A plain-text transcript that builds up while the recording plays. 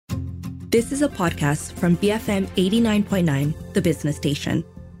This is a podcast from BFM 89.9, the business station.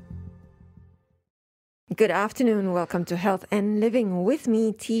 Good afternoon. Welcome to Health and Living with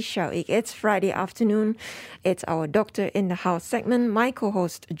me, T. Shawick. It's Friday afternoon. It's our Doctor in the House segment. My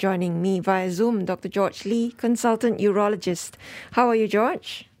co-host joining me via Zoom, Dr. George Lee, consultant urologist. How are you,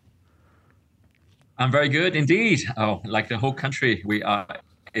 George? I'm very good indeed. Oh, like the whole country, we are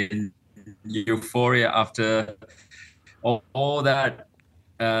in euphoria after all that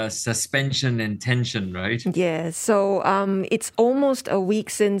suspension and tension, right? Yeah, so it's almost a week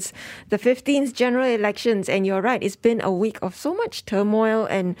since the 15th general elections, and you're right, it's been a week of so much turmoil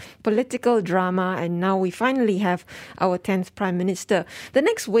and political drama, and now we finally have our 10th Prime Minister. The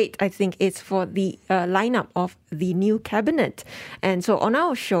next wait, I think, is for the lineup of the new cabinet. And so on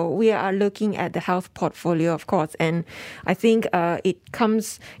our show, we are looking at the health portfolio, of course, and I think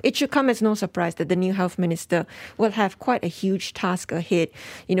it should come as no surprise that the new health minister will have quite a huge task ahead,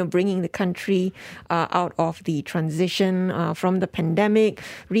 bringing the country out of the transition from the pandemic,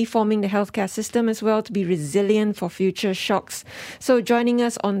 reforming the healthcare system as well to be resilient for future shocks. So joining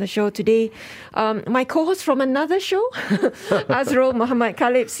us on the show today, my co-host from another show, Azrul Muhammad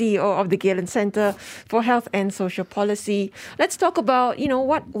Khalib, CEO of the Galen Centre for Health and Social Policy. Let's talk about,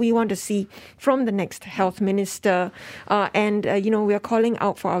 what we want to see from the next health minister. And we are calling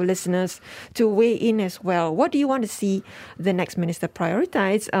out for our listeners to weigh in as well. What do you want to see the next minister prioritize?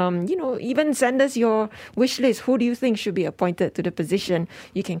 Even send us your wish list. Who do you think should be appointed to the position?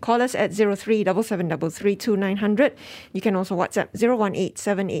 You can call us at 0377332900. You can also WhatsApp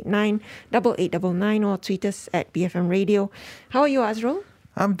 018-789-8899 or tweet us at BFM Radio. How are you, Azrul?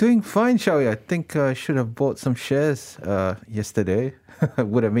 I'm doing fine, Shawi. I think I should have bought some shares yesterday. I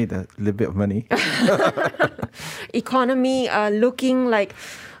would have made a little bit of money. Economy looking like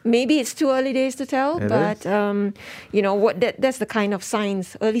maybe it's too early days to tell, that's the kind of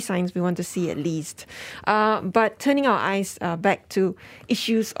early signs we want to see at least. But turning our eyes back to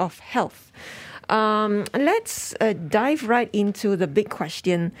issues of health. Let's dive right into the big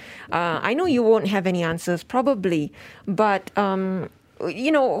question. I know you won't have any answers, probably, but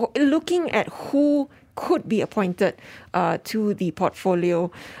looking at who could be appointed to the portfolio,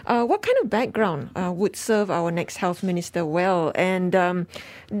 what kind of background would serve our next health minister well? And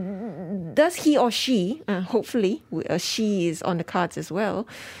does he or she, hopefully she is on the cards as well,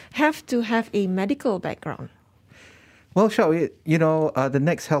 have to have a medical background? Well, Shawi, the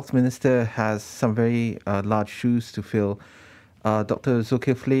next health minister has some very large shoes to fill. Dr.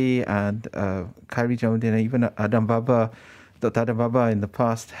 Zulkifli and Khairi Jamaluddin and even Dr. Adam Baba in the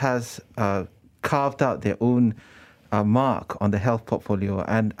past has carved out their own mark on the health portfolio.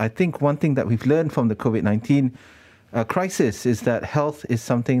 And I think one thing that we've learned from the COVID-19 crisis is that health is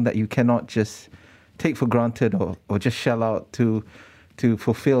something that you cannot just take for granted or just shell out to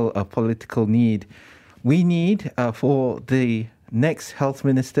fulfill a political need. We need for the next health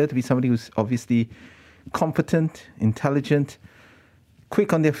minister to be somebody who's obviously competent, intelligent,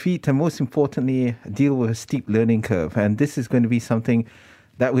 quick on their feet, and most importantly, deal with a steep learning curve. And this is going to be something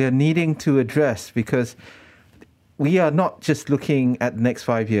that we are needing to address, because we are not just looking at the next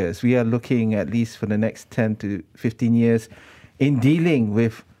 5 years. We are looking at least for the next 10 to 15 years in dealing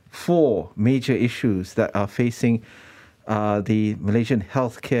with 4 major issues that are facing the Malaysian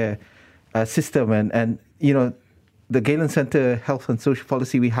healthcare system. And the Galen Centre Health and Social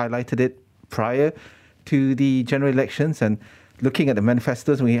Policy, we highlighted it prior to the general elections, and looking at the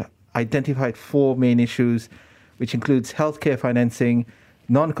manifestos, we identified 4 main issues, which includes healthcare financing,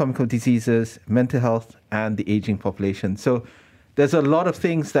 non-communicable diseases, mental health, and the aging population. So there's a lot of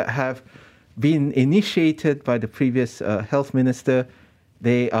things that have been initiated by the previous health minister.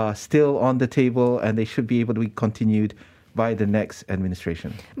 They are still on the table, and they should be able to be continued by the next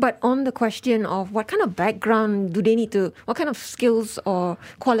administration. But on the question of what kind of background do they need to, what kind of skills or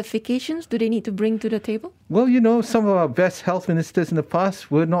qualifications do they need to bring to the table? Well, some of our best health ministers in the past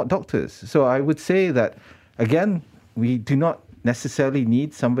were not doctors. So I would say that, again, we do not necessarily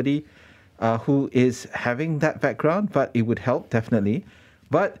need somebody who is having that background, but it would help, definitely.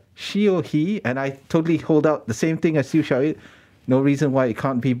 But she or he, and I totally hold out the same thing as you, Shahid, no reason why it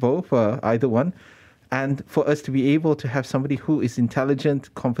can't be both, either one. And for us to be able to have somebody who is intelligent,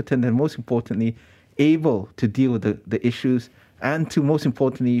 competent, and most importantly, able to deal with the issues, and to most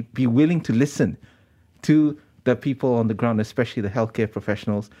importantly, be willing to listen to the people on the ground, especially the healthcare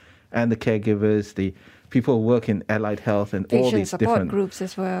professionals and the caregivers, the people who work in allied health and all these support different groups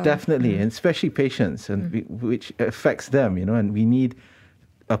as well. Definitely, and especially patients, and which affects them, and we need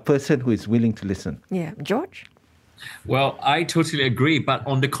a person who is willing to listen. Yeah, George? Well, I totally agree. But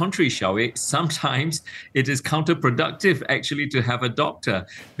on the contrary, shall we? Sometimes it is counterproductive actually to have a doctor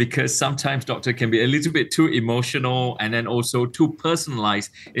because sometimes doctor can be a little bit too emotional and then also too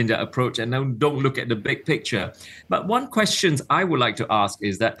personalized in their approach and then don't look at the big picture. But one question I would like to ask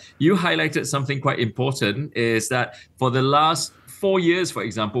is that you highlighted something quite important is that for the last 4 years, for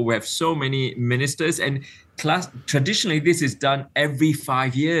example, we have so many ministers and traditionally this is done every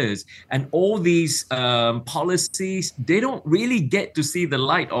 5 years, and all these policies they don't really get to see the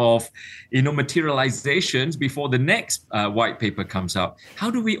light of materializations before the next white paper comes out. How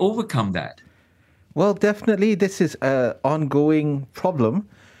do we overcome that? Well, definitely, this is an ongoing problem.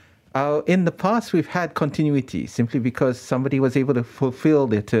 In the past, we've had continuity simply because somebody was able to fulfill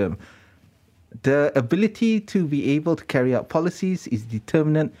their term. The ability to be able to carry out policies is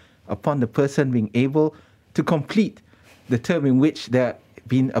determinant upon the person being able to complete the term in which they're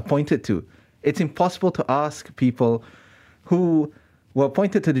being appointed to. It's impossible to ask people who were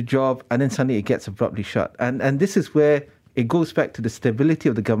appointed to the job and then suddenly it gets abruptly shut. And this is where it goes back to the stability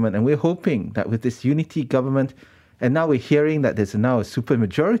of the government. And we're hoping that with this unity government, and now we're hearing that there's now a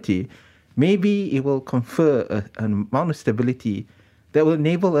supermajority, maybe it will confer an amount of stability that will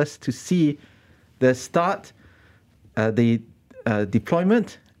enable us to see the start, the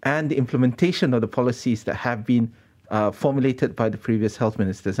deployment, and the implementation of the policies that have been formulated by the previous health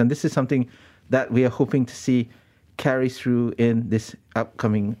ministers. And this is something that we are hoping to see carry through in this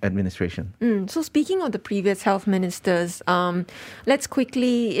upcoming administration. So speaking of the previous health ministers, let's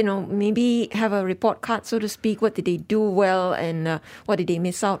quickly, maybe have a report card, so to speak. What did they do well and what did they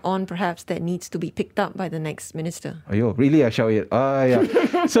miss out on, perhaps, that needs to be picked up by the next minister? Oh, really?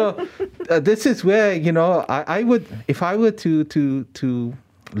 Yeah. So this is where, I would, if I were to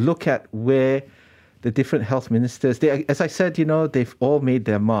look at where the different health ministers, as I said, they've all made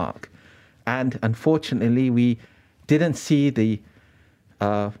their mark. And unfortunately, we didn't see the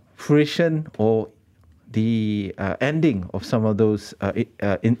fruition or the ending of some of those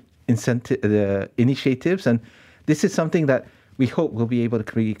initiatives. And this is something that we hope will be able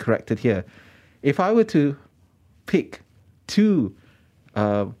to be corrected here. If I were to pick two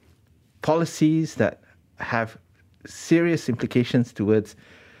policies that have serious implications towards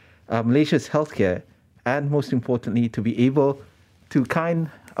Malaysia's healthcare, and most importantly, to be able to kind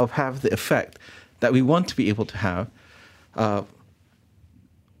of have the effect that we want to be able to have,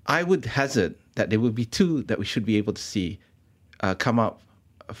 I would hazard that there will be two that we should be able to see come up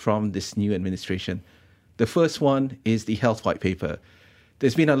from this new administration. The first one is the health white paper.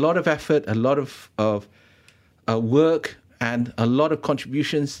 There's been a lot of effort, a lot of work, and a lot of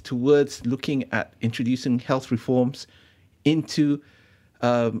contributions towards looking at introducing health reforms into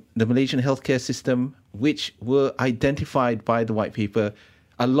the Malaysian healthcare system, which were identified by the white paper.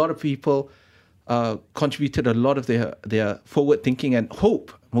 A lot of people contributed a lot of their forward thinking and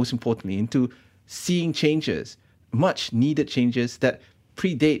hope, most importantly, into seeing changes, much needed changes that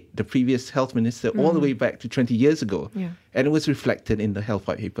predate the previous health minister all the way back to 20 years ago. Yeah. And it was reflected in the health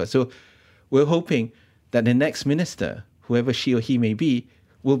white paper. So we're hoping that the next minister, whoever she or he may be,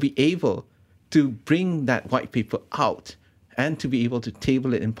 will be able to bring that white paper out and to be able to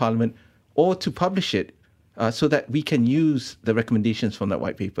table it in Parliament or to publish it so that we can use the recommendations from that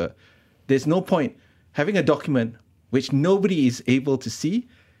white paper. There's no point having a document which nobody is able to see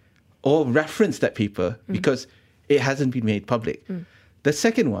or reference that paper because it hasn't been made public. The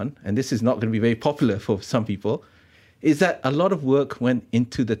second one, and this is not going to be very popular for some people, is that a lot of work went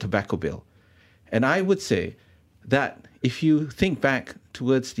into the tobacco bill. And I would say that if you think back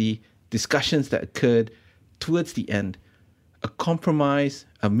towards the discussions that occurred towards the end, a compromise,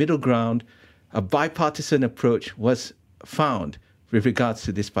 a middle ground, a bipartisan approach was found with regards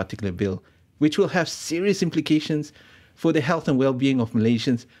to this particular bill, which will have serious implications for the health and well-being of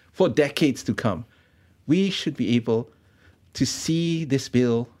Malaysians for decades to come. We should be able to see this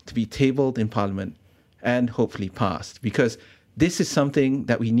bill to be tabled in Parliament and hopefully passed, because this is something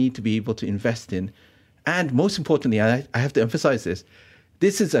that we need to be able to invest in. And most importantly, I have to emphasize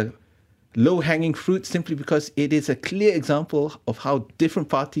this is a low-hanging fruit simply because it is a clear example of how different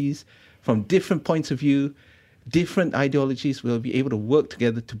parties from different points of view, different ideologies will be able to work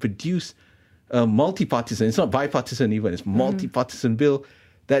together to produce a multi-partisan, it's not bipartisan even, it's multi-partisan bill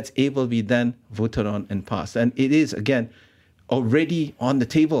that's able to be then voted on and passed. And it is, again, already on the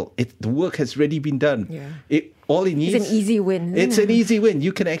table. The work has already been done. Yeah. All it needs... It's an easy win. It's an easy win.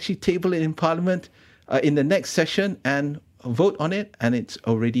 You can actually table it in Parliament in the next session and vote on it, and it's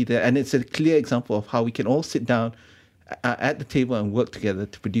already there. And it's a clear example of how we can all sit down at the table and work together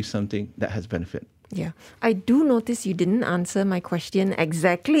to produce something that has benefit. Yeah, I do notice you didn't answer my question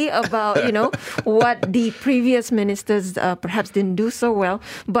exactly about, what the previous ministers perhaps didn't do so well.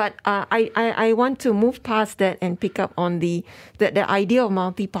 But I want to move past that and pick up on the idea of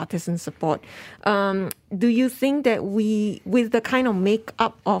multi-partisan support. Do you think that with the kind of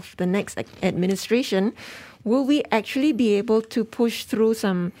make-up of the next administration, will we actually be able to push through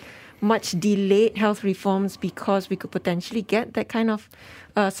some much delayed health reforms because we could potentially get that kind of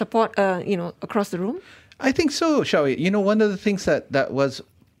support, across the room? I think so, shall we? One of the things that was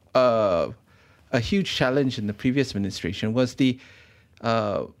a huge challenge in the previous administration was the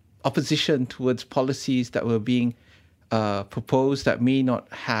opposition towards policies that were being proposed that may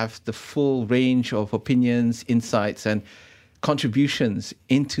not have the full range of opinions, insights, and contributions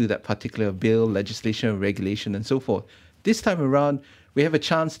into that particular bill, legislation, regulation, and so forth. This time around, we have a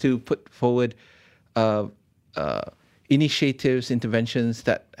chance to put forward initiatives, interventions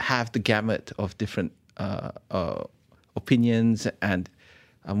that have the gamut of different opinions and,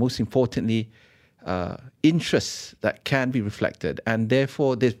 most importantly, interests that can be reflected. And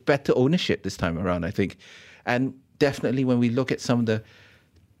therefore, there's better ownership this time around, I think. And definitely when we look at some of the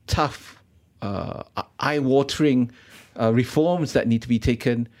tough, eye-watering reforms that need to be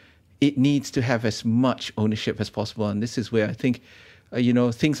taken, it needs to have as much ownership as possible. And this is where I think,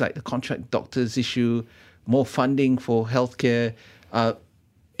 things like the contract doctors issue, more funding for healthcare,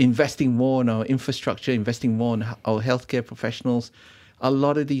 investing more in our infrastructure, investing more in our healthcare professionals. A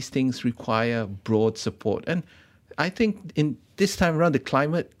lot of these things require broad support. And I think in this time around, the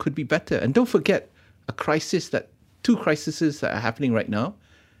climate could be better. And don't forget two crises that are happening right now,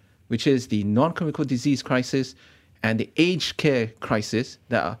 which is the non-communicable disease crisis and the aged care crisis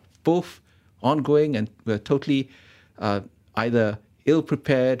that are both ongoing, and we're totally either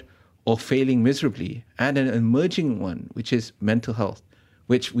ill-prepared or failing miserably, and an emerging one, which is mental health,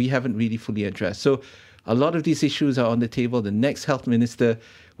 which we haven't really fully addressed. So a lot of these issues are on the table. The next health minister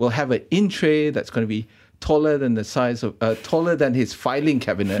will have an in-tray that's going to be taller than his filing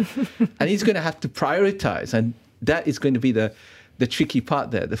cabinet, and he's going to have to prioritize, and that is going to be the tricky part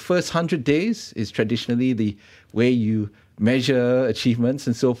there. The first 100 days is traditionally the way you measure achievements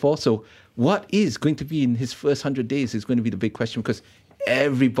and so forth. So what is going to be in his first 100 days is going to be the big question, because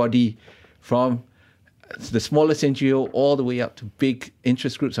everybody from the smallest NGO all the way up to big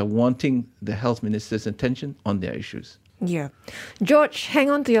interest groups are wanting the health minister's attention on their issues. Yeah. George,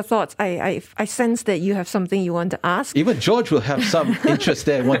 hang on to your thoughts. I sense that you have something you want to ask. Even George will have some interest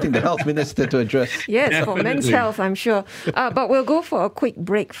there, wanting the health minister to address. Yes, definitely. For men's health, I'm sure. But we'll go for a quick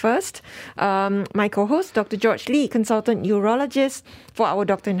break first. My co-host, Dr. George Lee, consultant urologist. For our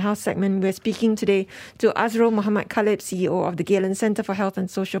Doctor in-House segment, we're speaking today to Azrul Muhammad Khalib, CEO of the Galen Centre for Health and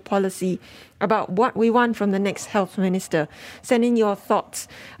Social Policy, about what we want from the next health minister. Send in your thoughts.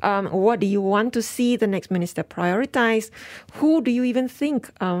 What do you want to see the next minister prioritize? Who do you even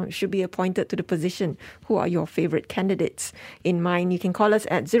think should be appointed to the position? Who are your favorite candidates in mind? You can call us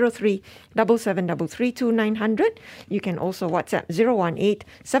at 03-7733-2900. You can also WhatsApp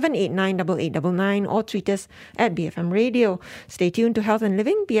 018-789-8899 or tweet us at BFM Radio. Stay tuned to Health and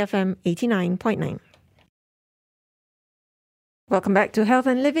Living, BFM 89.9. Welcome back to Health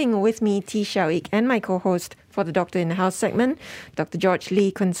and Living with me, T. Shawik, and my co-host for the Doctor in the House segment, Dr. George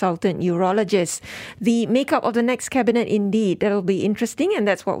Lee, consultant urologist. The makeup of the next cabinet, indeed, that'll be interesting, and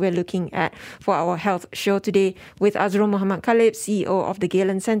that's what we're looking at for our health show today with Azrul Muhammad Khalib, CEO of the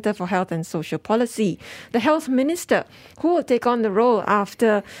Galen Centre for Health and Social Policy. The health minister, who will take on the role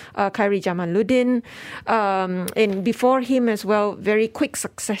after Khairi Jamaluddin, and before him as well, very quick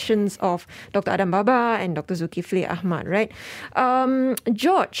successions of Dr. Adam Baba and Dr. Zulkifli Ahmad, right?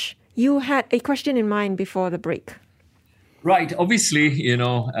 George, you had a question in mind before the break. Right. Obviously,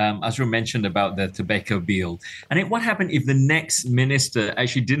 Azrul mentioned about the tobacco bill. And then what happened if the next minister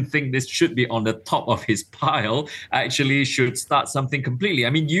actually didn't think this should be on the top of his pile, actually should start something completely? I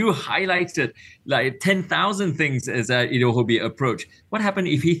mean, you highlighted like 10,000 things as will be approached. What happened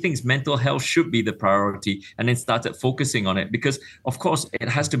if he thinks mental health should be the priority and then started focusing on it? Because, of course, it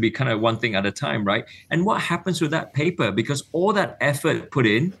has to be kind of one thing at a time, right? And what happens with that paper? Because all that effort put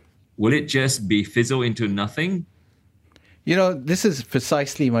in, will it just be fizzle into nothing? This is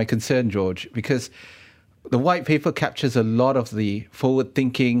precisely my concern, George, because the white paper captures a lot of the forward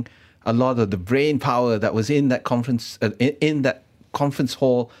thinking, a lot of the brain power that was in that conference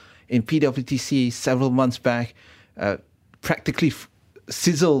hall in PWTC several months back, practically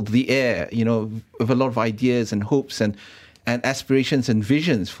sizzled the air, with a lot of ideas and hopes and aspirations and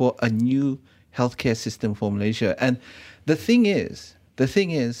visions for a new healthcare system for Malaysia. And the thing is,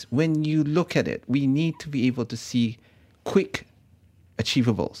 when you look at it, we need to be able to see quick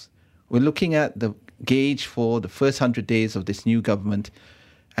achievables. We're looking at the gauge for the first 100 days of this new government,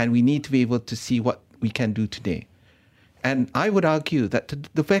 and we need to be able to see what we can do today. And I would argue that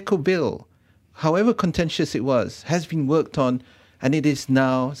the VECO bill, however contentious it was, has been worked on, and it is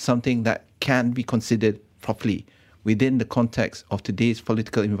now something that can be considered properly within the context of today's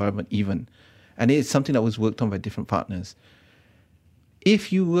political environment even. And it is something that was worked on by different partners.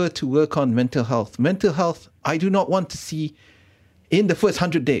 If you were to work on mental health, I do not want to see in the first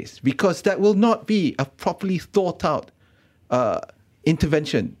 100 days, because that will not be a properly thought out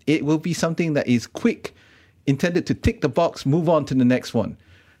intervention. It will be something that is quick, intended to tick the box, move on to the next one.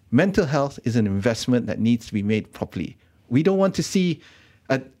 Mental health is an investment that needs to be made properly. We don't want to see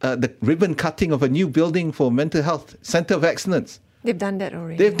the ribbon cutting of a new building for mental health center of excellence. They've done that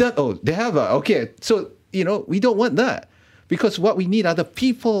already. They have. Okay. So, we don't want that, because what we need are the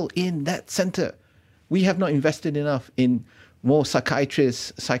people in that center. We have not invested enough in more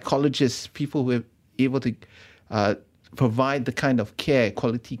psychiatrists, psychologists, people who are able to provide the kind of care,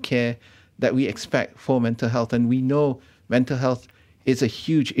 quality care that we expect for mental health. And we know mental health is a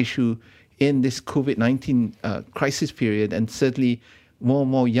huge issue in this COVID-19 crisis period, and certainly more and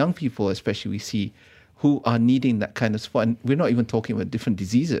more young people, especially, we see, who are needing that kind of support. And we're not even talking about different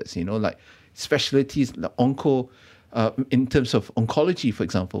diseases, like specialties, like in terms of oncology, for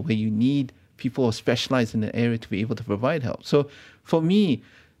example, where you need people who are specialized in an area to be able to provide help. So for me,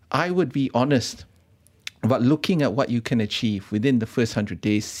 I would be honest about looking at what you can achieve within the first 100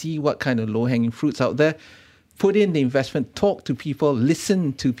 days, see what kind of low-hanging fruits out there, put in the investment, talk to people,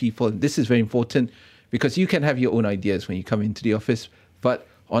 listen to people. This is very important, because you can have your own ideas when you come into the office. But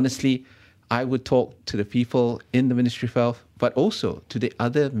honestly, I would talk to the people in the Ministry of Health, but also to the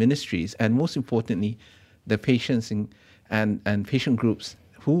other ministries, and most importantly, the patients and patient groups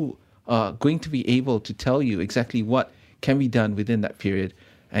who are going to be able to tell you exactly what can be done within that period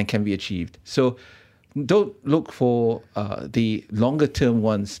and can be achieved. So don't look for the longer term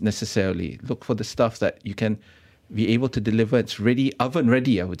ones necessarily. Look for the stuff that you can be able to deliver. It's ready, oven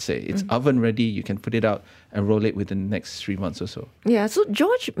ready, I would say. It's oven ready. You can put it out and roll it within the next 3 months or so. Yeah, so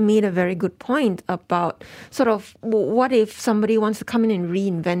George made a very good point about sort of what if somebody wants to come in and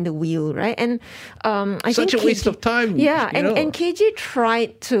reinvent the wheel, right? And I think such a waste of time. Yeah, and KJ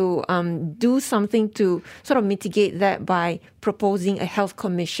tried to do something to sort of mitigate that by proposing a health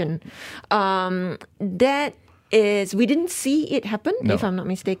commission. We didn't see it happen, if I'm not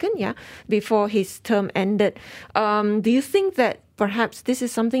mistaken, before his term ended. Do you think that perhaps this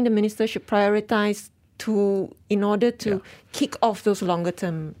is something the minister should prioritize in order to kick off those longer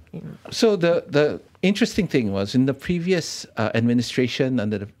term? So the interesting thing was, in the previous administration,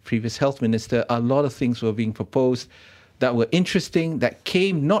 under the previous health minister, a lot of things were being proposed that were interesting, that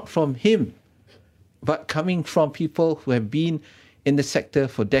came not from him, but coming from people who have been in the sector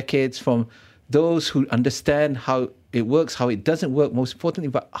for decades, from those who understand how it works, how it doesn't work, most importantly,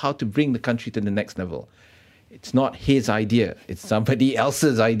 but how to bring the country to the next level. It's not his idea, it's somebody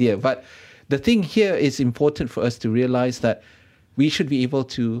else's idea. But the thing here is important for us to realize that we should be able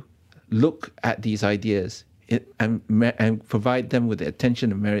to look at these ideas and provide them with the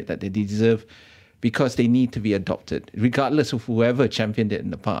attention and merit that they deserve, because they need to be adopted, regardless of whoever championed it in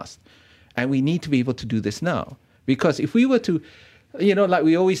the past. And we need to be able to do this now. Because if we were to, like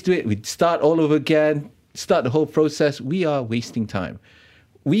we always do it, we'd start all over again, start the whole process, we are wasting time.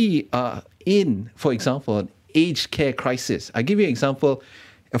 We are in, for example, an aged care crisis. I give you an example.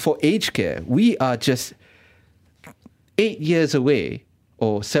 For aged care, we are just 8 years away,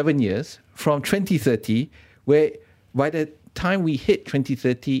 or 7 years, from 2030, where by the time we hit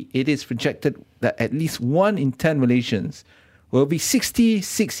 2030, it is projected that at least 1 in 10 Malaysians will be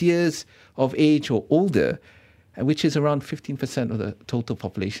 66 years of age or older, which is around 15% of the total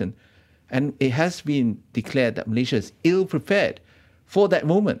population. And it has been declared that Malaysia is ill-prepared for that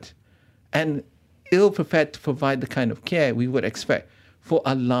moment, and ill-prepared to provide the kind of care we would expect for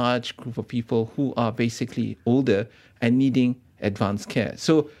a large group of people who are basically older and needing advanced care.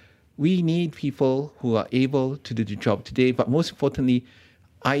 So we need people who are able to do the job today, but most importantly,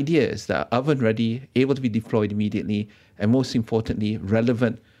 ideas that are oven-ready, able to be deployed immediately, and most importantly,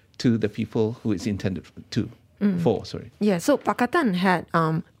 relevant to the people who it's intended for. Yeah, so Pakatan had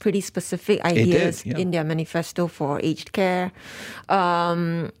pretty specific ideas in their manifesto for aged care.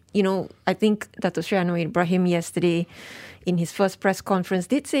 I think Dato' Sri Anwar Ibrahim yesterday in his first press conference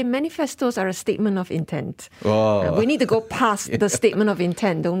did say manifestos are a statement of intent. Oh. We need to go past the statement of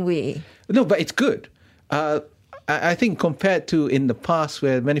intent, don't we? No, but it's good. I think compared to in the past,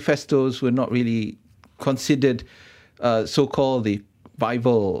 where manifestos were not really considered so-called the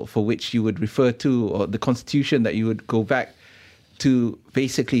Bible for which you would refer to, or the Constitution that you would go back to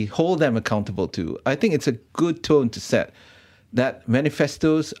basically hold them accountable to. I think it's a good tone to set. That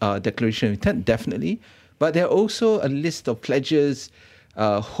manifestos are declaration of intent, definitely, but there are also a list of pledges,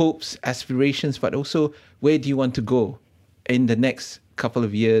 hopes, aspirations, but also where do you want to go in the next couple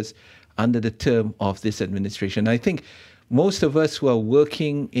of years under the term of this administration. I think most of us who are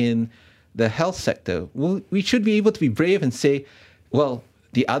working in the health sector, we should be able to be brave and say, well,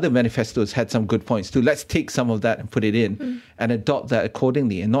 the other manifestos had some good points too. Let's take some of that and put it in and adopt that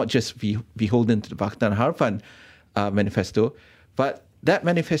accordingly, and not just be beholden to the Pakatan Harapan manifesto. But that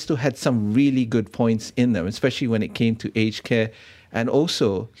manifesto had some really good points in them, especially when it came to aged care, and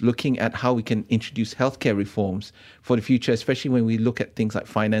also looking at how we can introduce healthcare reforms for the future, especially when we look at things like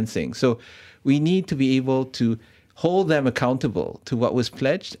financing. So we need to be able to hold them accountable to what was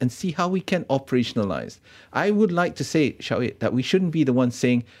pledged and see how we can operationalize. I would like to say, Shawit, that we shouldn't be the ones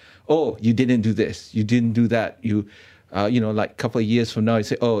saying, oh, you didn't do this, you didn't do that, like a couple of years from now, you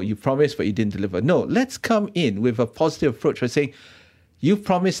say, oh, you promised, but you didn't deliver. No, let's come in with a positive approach by saying, you've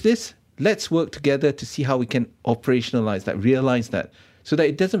promised this, let's work together to see how we can operationalize that, realize that, so that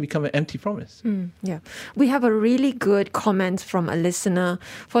it doesn't become an empty promise. Yeah. We have a really good comment from a listener.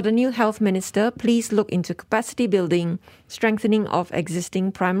 For the new health minister, please look into capacity building, strengthening of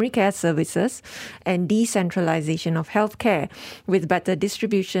existing primary care services, and decentralization of healthcare with better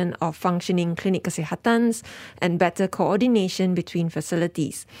distribution of functioning klinik kesehatans and better coordination between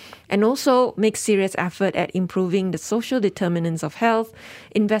facilities. And also make serious effort at improving the social determinants of health,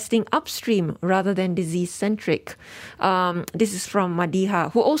 investing upstream rather than disease-centric. This is from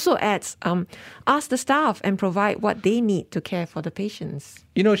Madiha, who also adds, ask the staff and provide what they need to care for the patients.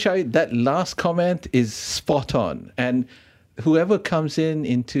 You know, Shahid, that last comment is spot on. And whoever comes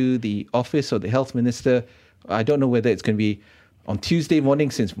into the office of the health minister, I don't know whether it's going to be on Tuesday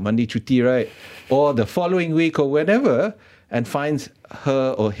morning, since Monday chuti, right? Or the following week or whenever, and finds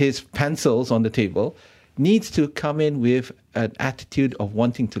her or his pencils on the table, needs to come in with an attitude of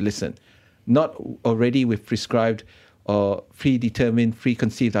wanting to listen, not already with prescribed or predetermined,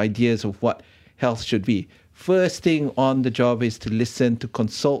 preconceived ideas of what health should be. First thing on the job is to listen, to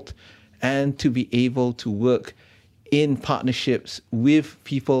consult, and to be able to work in partnerships with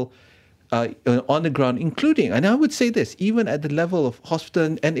people on the ground, including, and I would say this, even at the level of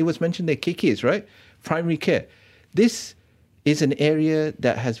hospital, and it was mentioned there, KKs, right? Primary care. This is an area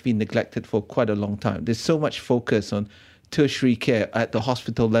that has been neglected for quite a long time. There's so much focus on tertiary care at the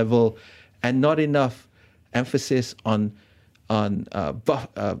hospital level and not enough emphasis on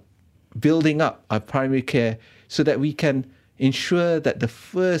building up our primary care so that we can ensure that the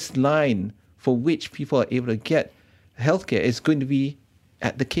first line for which people are able to get healthcare is going to be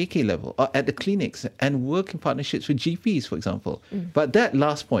at the KK level or at the clinics and work in partnerships with GPs, for example. But that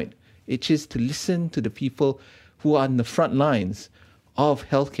last point, which is to listen to the people who are on the front lines of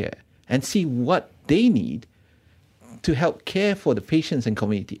healthcare and see what they need to help care for the patients and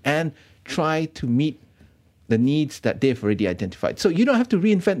community and try to meet the needs that they've already identified. So you don't have to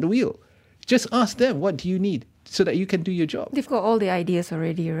reinvent the wheel. Just ask them, what do you need so that you can do your job? They've got all the ideas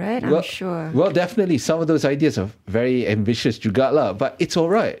already, right? I'm sure. Well, definitely. Some of those ideas are very ambitious, Jugatla, but it's all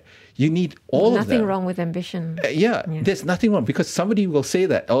right. You need all of them. Nothing wrong with ambition. Yeah, there's nothing wrong, because somebody will say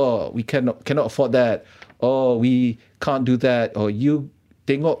that, oh, we cannot afford that, or we can't do that, or you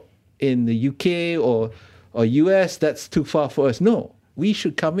tengok in the UK or US, that's too far for us. No, we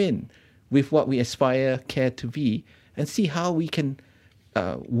should come in with what we aspire care to be and see how we can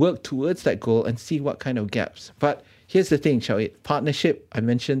work towards that goal and see what kind of gaps. But here's the thing, Shawit, partnership, I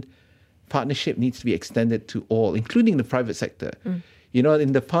mentioned, partnership needs to be extended to all, including the private sector. You know,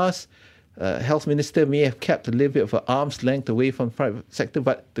 in the past, health minister may have kept a little bit of an arm's length away from the private sector,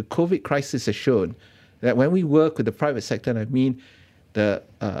 but the COVID crisis has shown that when we work with the private sector, and I mean the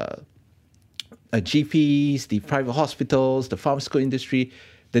GPs, the private hospitals, the pharmaceutical industry,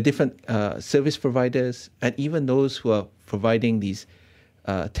 the different service providers, and even those who are providing these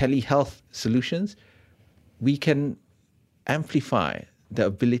telehealth solutions, we can amplify the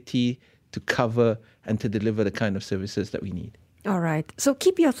ability to cover and to deliver the kind of services that we need. All right. So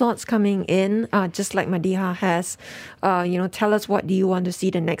keep your thoughts coming in, just like Madiha has. Tell us, what do you want to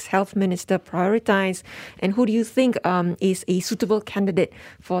see the next health minister prioritize, and who do you think is a suitable candidate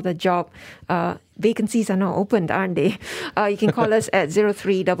for the job? Vacancies are now opened, aren't they? You can call us at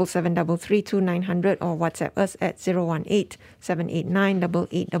 0377332900 or WhatsApp us at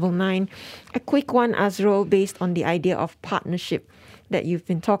 018-789-8899. A quick one, Azrul, based on the idea of partnership that you've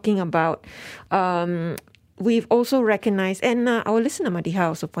been talking about. we've also recognized, and our listener Madiha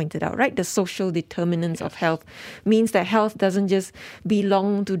also pointed out, right, the social determinants of health means that health doesn't just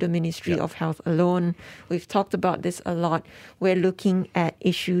belong to the Ministry of Health alone. We've talked about this a lot. We're looking at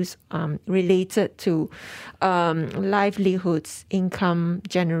issues related to livelihoods, income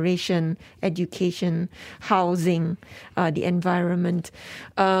generation, education, housing, the environment.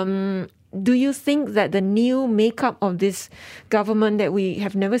 Do you think that the new makeup of this government that we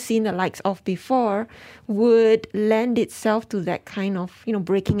have never seen the likes of before would lend itself to that kind of,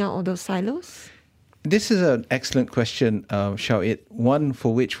 breaking out of those silos? This is an excellent question, Shao-It, one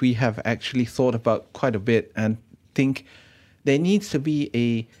for which we have actually thought about quite a bit and think there needs to be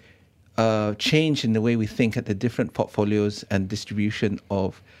a change in the way we think at the different portfolios and distribution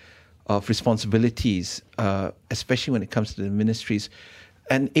of responsibilities, especially when it comes to the ministries.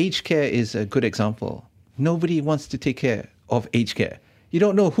 And aged care is a good example. Nobody wants to take care of aged care. You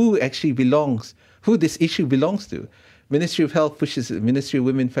don't know who this issue belongs to. Ministry of Health pushes it, Ministry of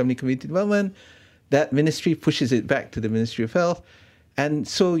Women, Family, Community Development. That ministry pushes it back to the Ministry of Health. And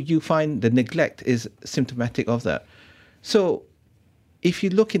so you find the neglect is symptomatic of that. So if you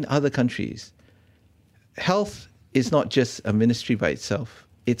look in other countries, health is not just a ministry by itself.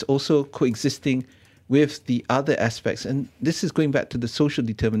 It's also coexisting with the other aspects. And this is going back to the social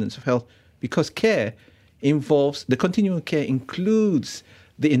determinants of health, because care involves, the continuum of care includes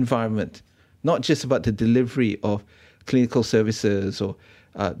the environment, not just about the delivery of clinical services or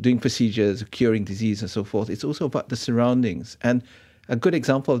doing procedures, curing disease and so forth. It's also about the surroundings. And a good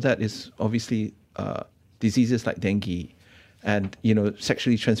example of that is obviously diseases like dengue and,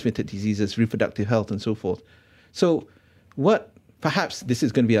 sexually transmitted diseases, reproductive health and so forth. So perhaps this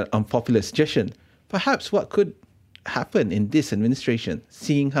is going to be an unpopular suggestion, perhaps what could happen in this administration,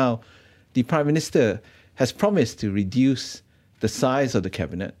 seeing how the Prime Minister has promised to reduce the size of the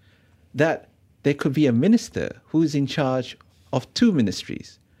cabinet, that there could be a minister who is in charge of two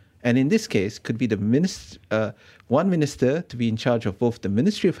ministries. And in this case, could be one minister to be in charge of both the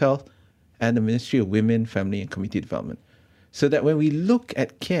Ministry of Health and the Ministry of Women, Family and Community Development. So that when we look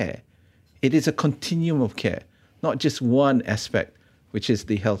at care, it is a continuum of care, not just one aspect, which is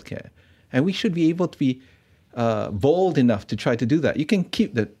the healthcare. And we should be able to be bold enough to try to do that. You can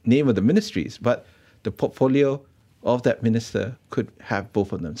keep the name of the ministries, but the portfolio of that minister could have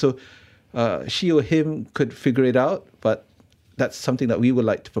both of them. So she or him could figure it out, but that's something that we would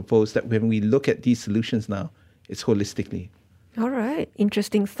like to propose, that when we look at these solutions now, it's holistically. All right.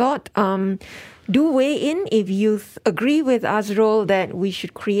 Interesting thought. Do weigh in if you agree with Azrul that we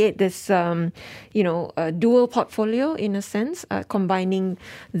should create this, a dual portfolio in a sense, combining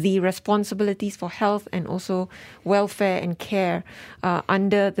the responsibilities for health and also welfare and care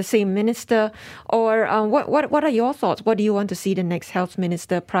under the same minister. Or what are your thoughts? What do you want to see the next health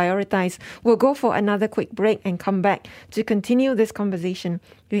minister prioritize? We'll go for another quick break and come back to continue this conversation.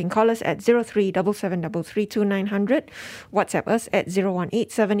 You can call us at 0377332900, WhatsApp us at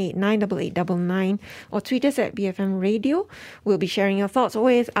 018-789-8899, or tweet us at BFM Radio. We'll be sharing your thoughts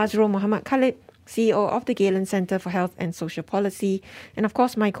with Azrul Muhammad Khalib, CEO of the Galen Center for Health and Social Policy, and of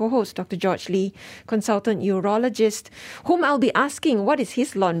course my co-host, Dr. George Lee, consultant urologist, whom I'll be asking what is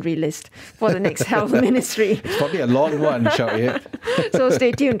his laundry list for the next health ministry. It's probably a long one, Shao-It. So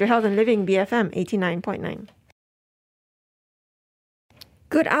stay tuned to Health and Living, BFM 89.9.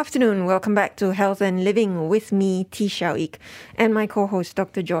 Good afternoon. Welcome back to Health and Living with me, T. Shao-Ik, and my co-host,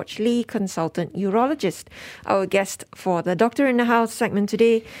 Dr. George Lee, consultant urologist. Our guest for the Doctor in the House segment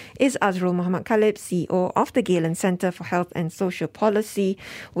today is Azrul Muhammad Khalib, CEO of the Galen Center for Health and Social Policy.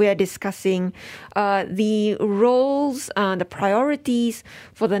 We are discussing the roles, the priorities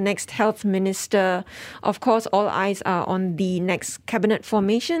for the next health minister. Of course, all eyes are on the next cabinet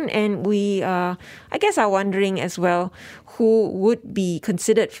formation, and we, are wondering as well who would be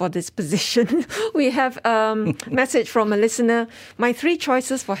considered for this position. We have a message from a listener. My three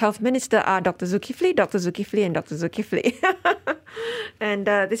choices for health minister are Dr. Zulkifli, Dr. Zulkifli, and Dr. Zulkifli. And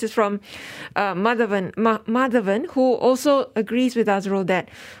this is from Madhavan, who also agrees with Azrul that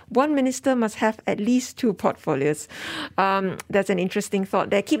one minister must have at least two portfolios. That's an interesting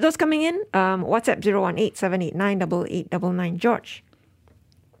thought there. Keep those coming in. WhatsApp 018-789-8899. George.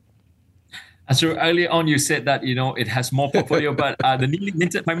 So earlier on, you said that, it has more portfolio, but the newly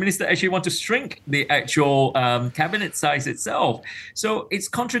minted Prime Minister actually want to shrink the actual cabinet size itself. So it's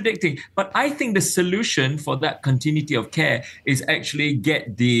contradicting. But I think the solution for that continuity of care is actually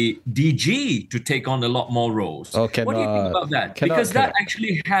get the DG to take on a lot more roles. Oh, what do you think about that? Because that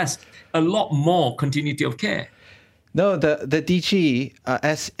actually has a lot more continuity of care. No, the DG,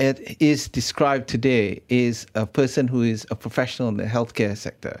 as it is described today, is a person who is a professional in the healthcare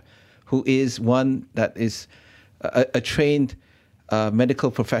sector, who is one that is a trained medical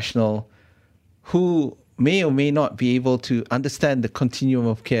professional who may or may not be able to understand the continuum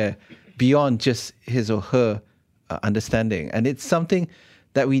of care beyond just his or her understanding. And it's something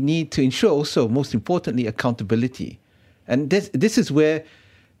that we need to ensure also, most importantly, accountability. And this is where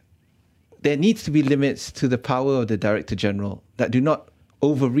there needs to be limits to the power of the Director General that do not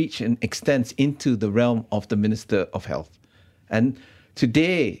overreach and extend into the realm of the Minister of Health. And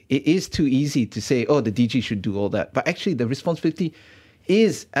today, it is too easy to say, oh, the DG should do all that. But actually, the responsibility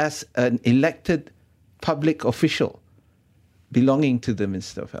is as an elected public official belonging to the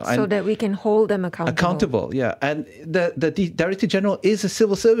Minister of Health. So that we can hold them accountable. Accountable, yeah. And the Director General is a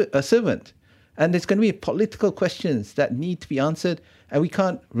civil servant. And there's going to be political questions that need to be answered. And we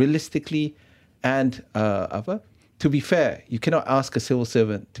can't realistically and to be fair, you cannot ask a civil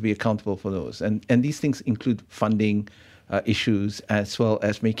servant to be accountable for those. And these things include funding issues as well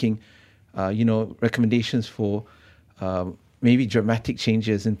as making, recommendations for maybe dramatic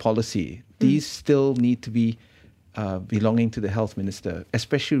changes in policy. These still need to be belonging to the health minister,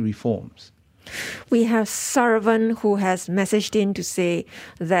 especially reforms. We have Sarvan who has messaged in to say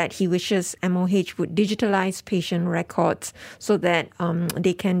that he wishes MOH would digitalize patient records so that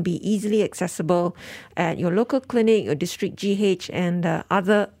they can be easily accessible at your local clinic, your district GH, and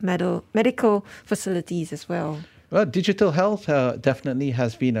other medical facilities as well. Well, digital health definitely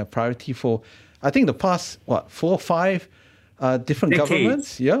has been a priority for, I think, the past, 4 or 5 different Decades.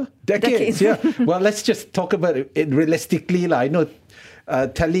 governments. Yeah, decades. Yeah. Well, let's just talk about it realistically. I know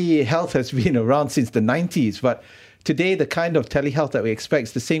telehealth has been around since the 90s, but today the kind of telehealth that we expect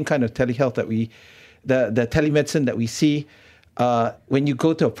is the same kind of telehealth that the telemedicine that we see when you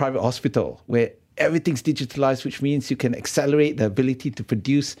go to a private hospital where everything's digitalized, which means you can accelerate the ability to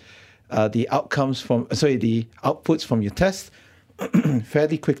produce the outputs from your test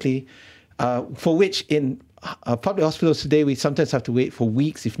fairly quickly, for which in public hospitals today, we sometimes have to wait for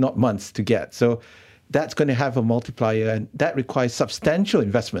weeks, if not months, to get. So that's going to have a multiplier, and that requires substantial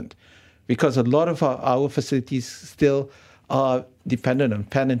investment because a lot of our facilities still are dependent on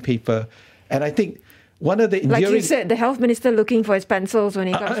pen and paper. And I think one of the enduring... Like you said, the health minister looking for his pencils when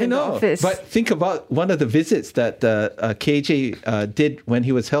he comes into office. But think about one of the visits that KJ did when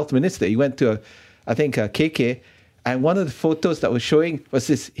he was health minister. He went to, KK, and one of the photos that was showing was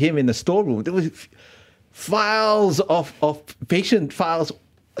him in the storeroom. There was files of patient files,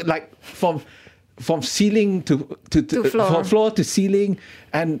 like from ceiling to floor. From floor to ceiling,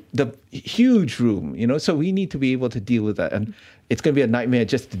 and the huge room, so we need to be able to deal with that. And it's going to be a nightmare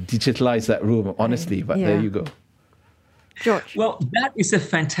just to digitalize that room, honestly, but there you go. George. Well, that is a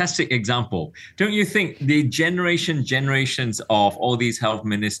fantastic example. Don't you think the generations of all these health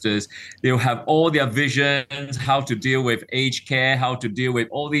ministers, they'll have all their visions, how to deal with aged care, how to deal with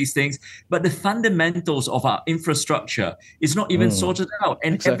all these things. But the fundamentals of our infrastructure is not even sorted out.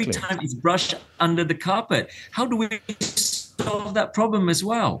 And every time it's brushed under the carpet. How do we solve that problem as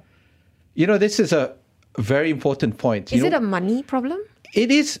well? This is a very important point. Is it a money problem? It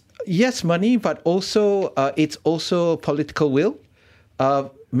is, yes, money, but also it's also political will.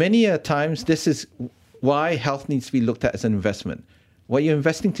 Many times, this is why health needs to be looked at as an investment. What you're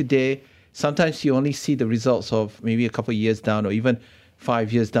investing today, sometimes you only see the results of maybe a couple of years down, or even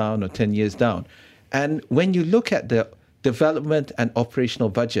 5 years down, or 10 years down. And when you look at the development and operational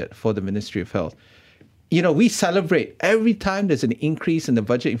budget for the Ministry of Health, we celebrate every time there's an increase in the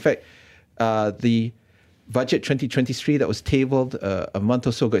budget. In fact, the Budget 2023 that was tabled a month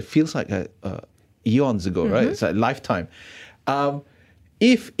or so ago, it feels like eons ago, right? It's a lifetime.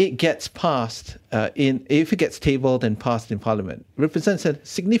 If it gets passed, if it gets tabled and passed in Parliament, represents a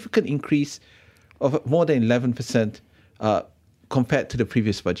significant increase of more than 11% compared to the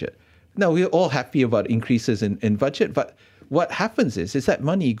previous budget. Now, we're all happy about increases in budget, but what happens is that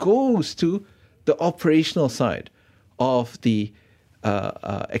money goes to the operational side of the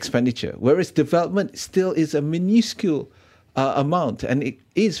expenditure, whereas development still is a minuscule amount, and it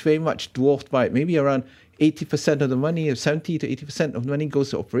is very much dwarfed by maybe around 80% of the money, or 70 to 80% of the money goes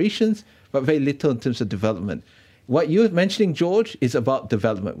to operations, but very little in terms of development. What you're mentioning, George, is about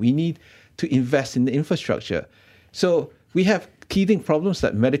development. We need to invest in the infrastructure. So we have teething problems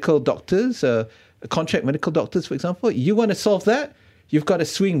like medical doctors, contract medical doctors, for example. You want to solve that, you've got to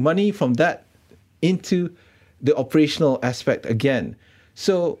swing money from that into the operational aspect again.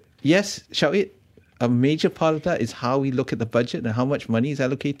 So yes, Shawit, a major part of that is how we look at the budget and how much money is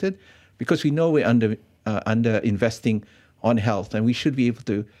allocated, because we know we're under investing on health, and we should be able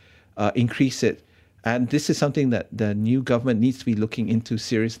to increase it. And this is something that the new government needs to be looking into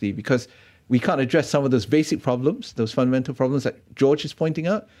seriously, because we can't address some of those basic problems, those fundamental problems that George is pointing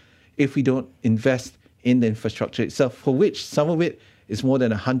out, if we don't invest in the infrastructure itself, for which some of it is more than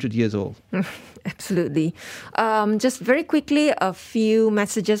 100 years old. Absolutely. Just very quickly, a few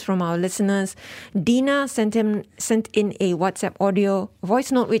messages from our listeners. Dina sent in a WhatsApp audio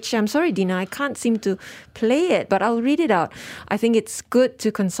voice note, which I'm sorry, Dina, I can't seem to play it, but I'll read it out. I think it's good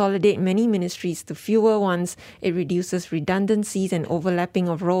to consolidate many ministries to fewer ones. It reduces redundancies and overlapping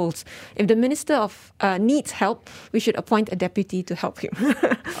of roles. If the minister needs help, we should appoint a deputy to help him.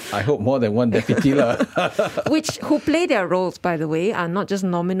 I hope more than one deputy. Who play their roles, by the way, are not just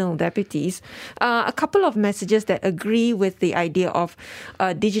nominal deputies. A couple of messages that agree with the idea of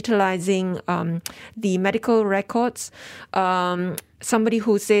digitalizing the medical records. Somebody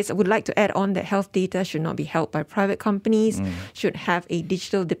who says, would like to add on that health data should not be held by private companies, should have a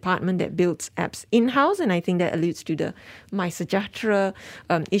digital department that builds apps in-house. And I think that alludes to the MySejahtera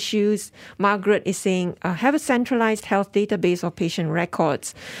issues. Margaret is saying, have a centralized health database of patient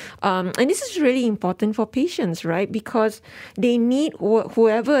records. And this is really important for patients, right? Because they need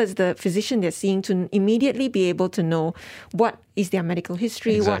whoever is the physician they're seeing to immediately be able to know what is their medical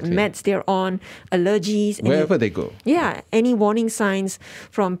history, Exactly. what meds they're on, allergies. Wherever they go. Yeah, any warning signs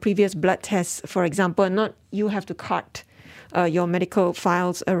from previous blood tests, for example. Not you have to cart your medical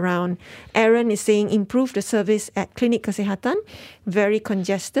files around. Aaron is saying improve the service at Klinik Kesihatan. Very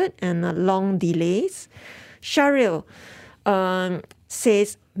congested and long delays. Sharil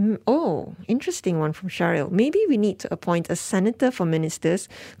says, interesting one from Sharil. Maybe we need to appoint a senator for ministers,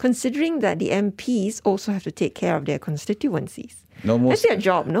 considering that the MPs also have to take care of their constituencies. That's their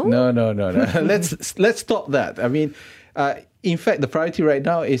job, no? No. Let's stop that. I mean, in fact, the priority right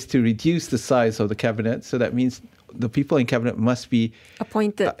now is to reduce the size of the cabinet. So that means the people in cabinet must be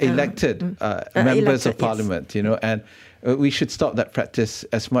appointed, elected members of parliament. Yes. And we should stop that practice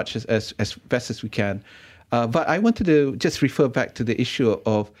as much as best as we can. But I wanted to just refer back to the issue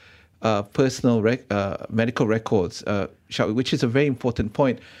of personal medical records, which is a very important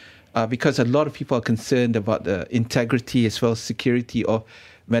point because a lot of people are concerned about the integrity as well as security of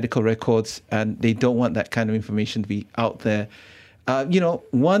medical records, and they don't want that kind of information to be out there.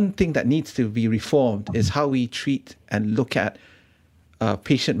 One thing that needs to be reformed is how we treat and look at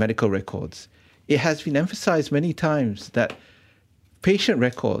patient medical records. It has been emphasized many times that patient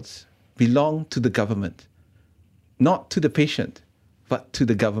records belong to the government, not to the patient, but to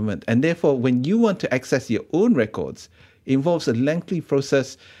the government. And therefore, when you want to access your own records, it involves a lengthy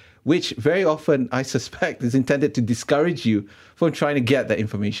process, which very often, I suspect, is intended to discourage you from trying to get that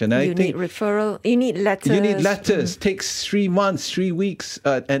information. And you need referral. You need letters. You need letters. Takes 3 months, 3 weeks,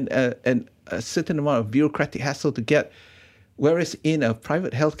 and a certain amount of bureaucratic hassle to get. Whereas in a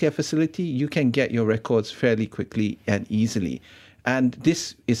private healthcare facility, you can get your records fairly quickly and easily. And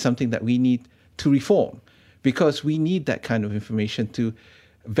this is something that we need to reform, because we need that kind of information to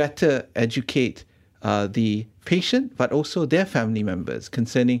better educate the patient, but also their family members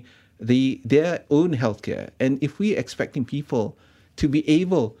concerning their own healthcare. And if we're expecting people to be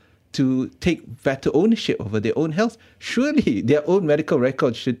able to take better ownership over their own health, surely their own medical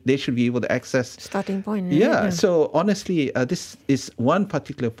records should be able to access. Starting point. Right? Yeah. So honestly, this is one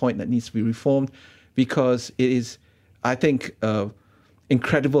particular point that needs to be reformed, because it is, I think,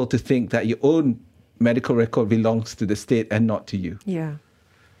 incredible to think that your own medical record belongs to the state and not to you. Yeah.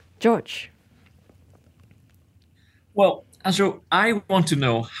 George. Well, Azro, I want to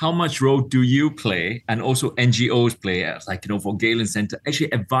know how much role do you play, and also NGOs play, for Galen Center,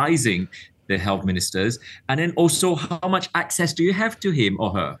 actually advising the health ministers, and then also how much access do you have to him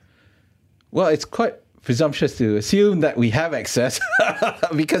or her? Well, it's quite presumptuous to assume that we have access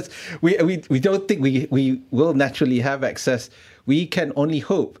because we don't think we will naturally have access. We can only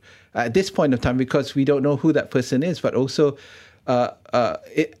hope at this point of time, because we don't know who that person is, but also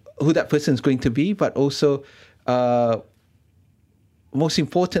who that person is going to be, but also most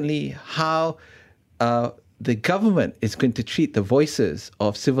importantly, how the government is going to treat the voices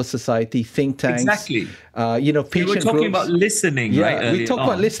of civil society, think tanks. Exactly. Patient we were talking groups. about listening, right? Yeah, we talk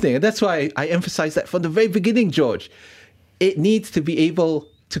about listening. And that's why I emphasize that from the very beginning, George. It needs to be able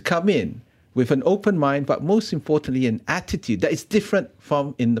to come in with an open mind, but most importantly, an attitude that is different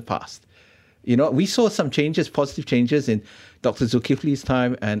from in the past. We saw some changes, positive changes in Dr. Zulkifli's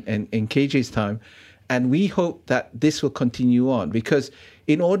time and in KJ's time. And we hope that this will continue on, because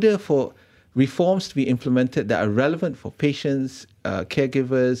in order for reforms to be implemented that are relevant for patients,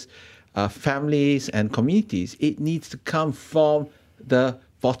 caregivers, families, and communities, it needs to come from the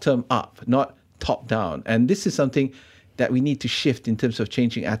bottom up, not top down. And this is something that we need to shift in terms of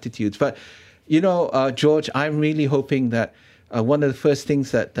changing attitudes. But, George, I'm really hoping that one of the first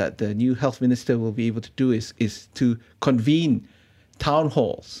things that the new health minister will be able to do is to convene town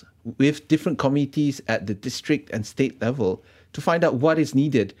halls with different committees at the district and state level to find out what is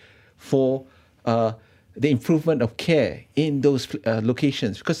needed for the improvement of care in those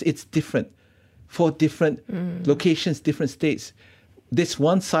locations, because it's different for different locations, different states. This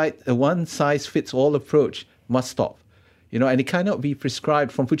one size fits all approach must stop, and it cannot be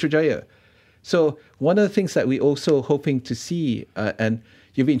prescribed from Putrajaya. So one of the things that we're also hoping to see, and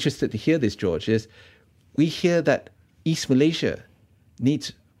you'll be interested to hear this, George, is we hear that East Malaysia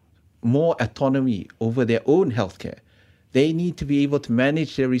needs more autonomy over their own healthcare. They need to be able to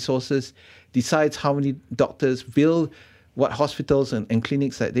manage their resources, decide how many doctors, build what hospitals and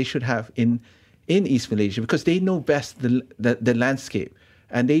clinics that they should have in East Malaysia, because they know best the landscape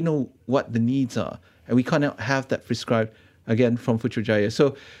and they know what the needs are. And we cannot have that prescribed, again, from Putrajaya.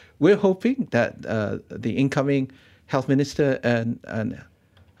 So we're hoping that the incoming health minister and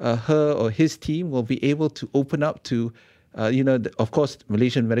her or his team will be able to open up to, of course,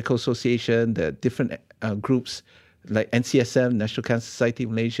 Malaysian Medical Association, the different groups like NCSM, National Cancer Society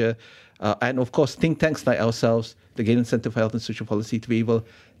of Malaysia, and of course, think tanks like ourselves, the Galen Centre for Health and Social Policy, to be able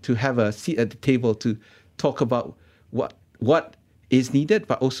to have a seat at the table to talk about what is needed,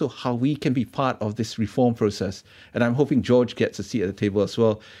 but also how we can be part of this reform process. And I'm hoping George gets a seat at the table as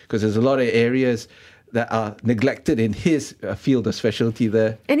well, because there's a lot of areas that are neglected in his field of specialty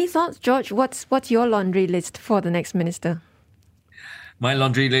there. Any thoughts, George? What's your laundry list for the next minister? My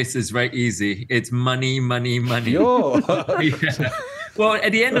laundry list is very easy. It's money, money, money. Yeah. Well,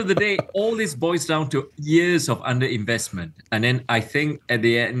 at the end of the day, all this boils down to years of underinvestment. And then I think at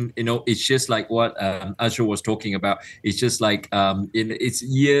the end, it's just like what Azrul was talking about. It's just like it's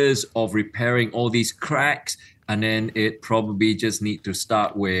years of repairing all these cracks. And then it probably just need to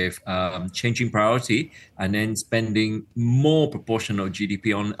start with changing priority and then spending more proportion of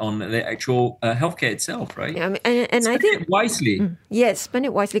GDP on the actual healthcare itself, right? Yeah, and I think it wisely. Yes, spend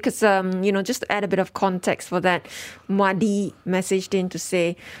it wisely, because just to add a bit of context for that, Madi messaged in to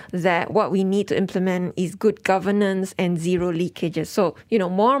say that what we need to implement is good governance and zero leakages. So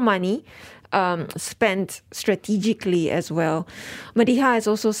more money spent strategically as well. Madiha is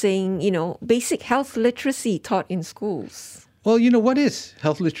also saying, basic health literacy taught in schools. Well, what is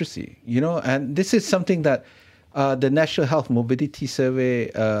health literacy? And this is something that the National Health Mobility Survey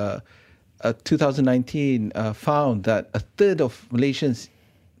 2019 found that a third of Malaysians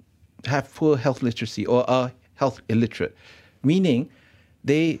have poor health literacy or are health illiterate, meaning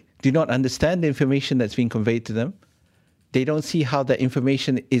they do not understand the information that's being conveyed to them. They don't see how that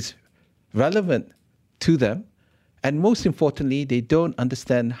information is relevant to them. And most importantly, they don't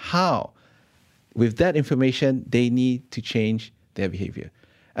understand how, with that information, they need to change their behavior.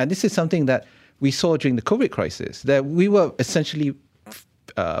 And this is something that we saw during the COVID crisis, that we were essentially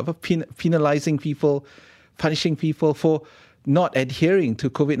penalizing people, punishing people for not adhering to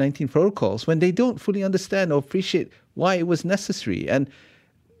COVID-19 protocols when they don't fully understand or appreciate why it was necessary. And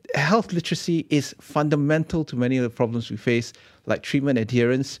health literacy is fundamental to many of the problems we face, like treatment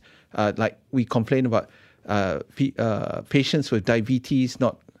adherence. Like we complain about patients with diabetes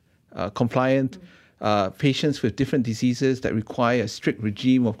not compliant, patients with different diseases that require a strict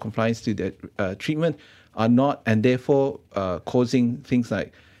regime of compliance to their treatment are not, and therefore causing things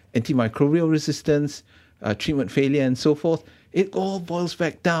like antimicrobial resistance, treatment failure, and so forth. It all boils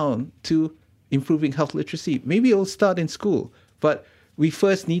back down to improving health literacy. Maybe it'll start in school, but we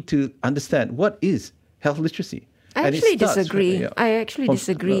first need to understand what is health literacy. I actually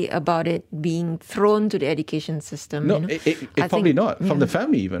disagree about it being thrown to the education system. No, it probably not. From the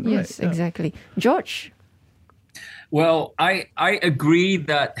family even, right? Yes, exactly. George? Well, I agree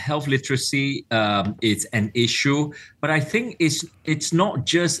that health literacy is an issue, but I think it's not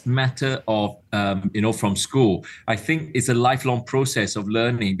just matter of from school. I think it's a lifelong process of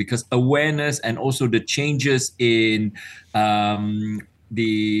learning, because awareness and also the changes in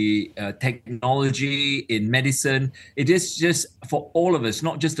the technology in medicine, it is just for all of us,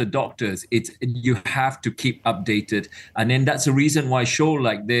 not just the doctors. You have to keep updated, and then that's the reason why a show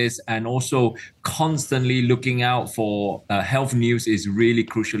like this and also constantly looking out for health news is really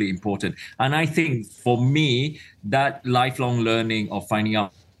crucially important. And I think for me, that lifelong learning of finding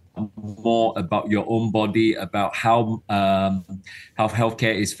out more about your own body, about how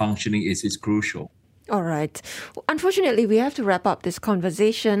healthcare is functioning is crucial. All right. Unfortunately, we have to wrap up this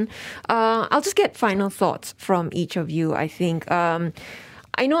conversation. I'll just get final thoughts from each of you, I think.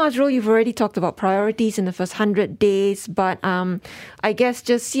 I know, Azrul, you've already talked about priorities in the first 100 days, but I guess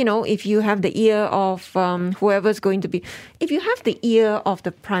just, if you have the ear of whoever's going to be, if you have the ear of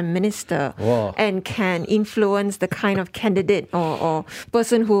the Prime Minister and can influence the kind of candidate or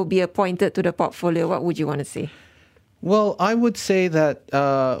person who will be appointed to the portfolio, what would you want to say? Well, I would say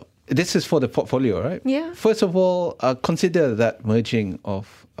that this is for the portfolio, right? Yeah. First of all, consider that merging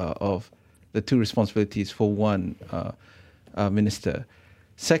of the two responsibilities for one minister.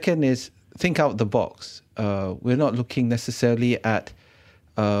 Second is think out the box. We're not looking necessarily at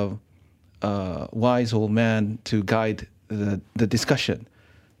wise old man to guide the discussion.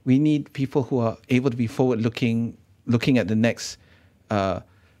 We need people who are able to be forward-looking, looking at the next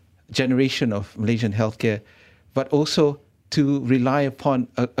generation of Malaysian healthcare, but also to rely upon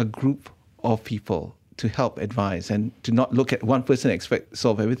a group of people to help advise and to not look at one person and expect to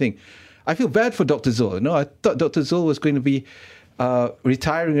solve everything. I feel bad for Dr. Zul. No, I thought Dr. Zul was going to be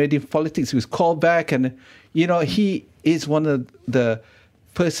retiring already from politics. He was called back, and he is one of the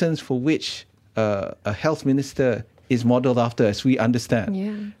persons for which a health minister is modeled after, as we understand.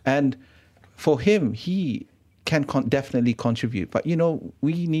 Yeah. And for him, he can definitely contribute. But,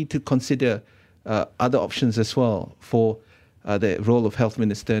 we need to consider other options as well for the role of health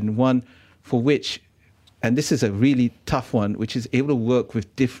minister, and one for which, and this is a really tough one, which is able to work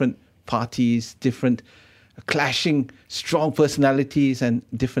with different parties, different clashing, strong personalities and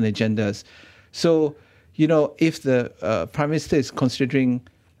different agendas. So, if the Prime Minister is considering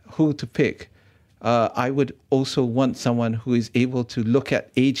who to pick, I would also want someone who is able to look at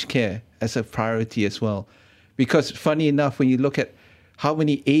aged care as a priority as well. Because funny enough, when you look at how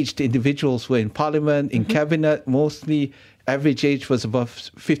many aged individuals were in Parliament, in Cabinet, mostly average age was above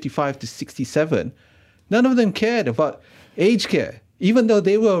 55 to 67. None of them cared about aged care, even though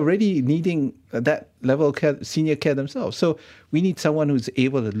they were already needing that level of care, senior care themselves. So we need someone who's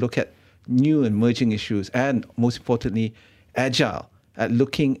able to look at new and emerging issues and, most importantly, agile at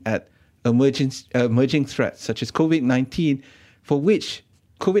looking at emerging threats such as COVID-19, for which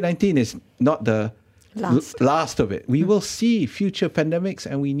COVID-19 is not the last of it. We will see future pandemics,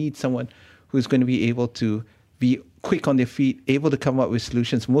 and we need someone who's going to be able to be quick on their feet, able to come up with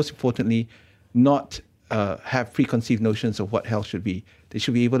solutions, most importantly, not have preconceived notions of what health should be. They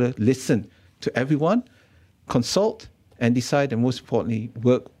should be able to listen to everyone, consult, and decide, and most importantly,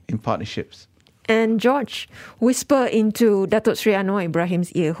 work in partnerships. And George, whisper into Datuk Sri Anwar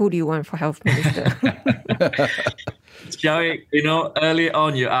Ibrahim's ear, who do you want for health minister? Xiao, earlier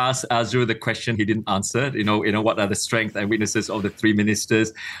on you asked Azrul the question he didn't answer. What are the strengths and weaknesses of the three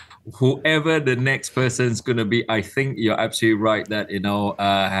ministers? Whoever the next person's going to be, I think you're absolutely right that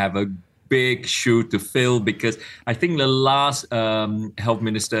have a big shoe to fill, because I think the last health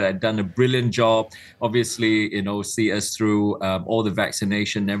minister had done a brilliant job. Obviously, see us through all the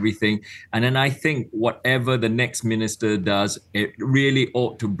vaccination and everything. And then I think whatever the next minister does, it really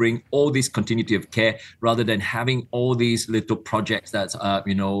ought to bring all this continuity of care rather than having all these little projects that's,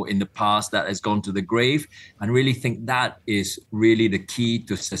 in the past that has gone to the grave. And really think that is really the key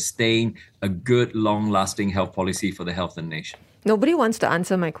to sustain a good, long-lasting health policy for the health of the nation. Nobody wants to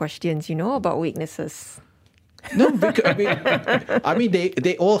answer my questions, about weaknesses. No, because,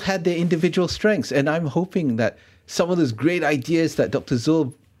 they all had their individual strengths, and I'm hoping that some of those great ideas that Dr.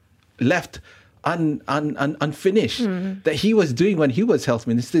 Zul left unfinished, that he was doing when he was health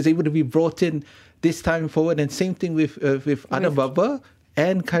minister, is able to be brought in this time forward. And same thing with Adam Baba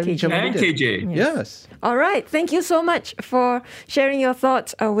and Khairi Jamaluddin. And KJ. Yes. All right. Thank you so much for sharing your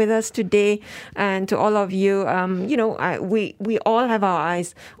thoughts with us today. And to all of you, we all have our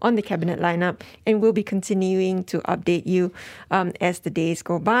eyes on the cabinet lineup, and we'll be continuing to update you as the days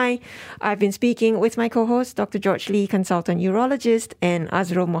go by. I've been speaking with my co-host, Dr. George Lee, consultant urologist, and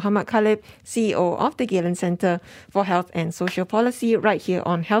Azrul Muhammad Khalib, CEO of the Galen Centre for Health and Social Policy, right here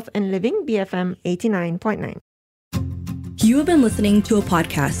on Health and Living, BFM 89.9. You have been listening to a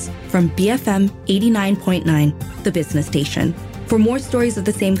podcast from BFM 89.9, the business station. For more stories of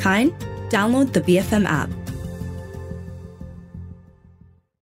the same kind, download the BFM app.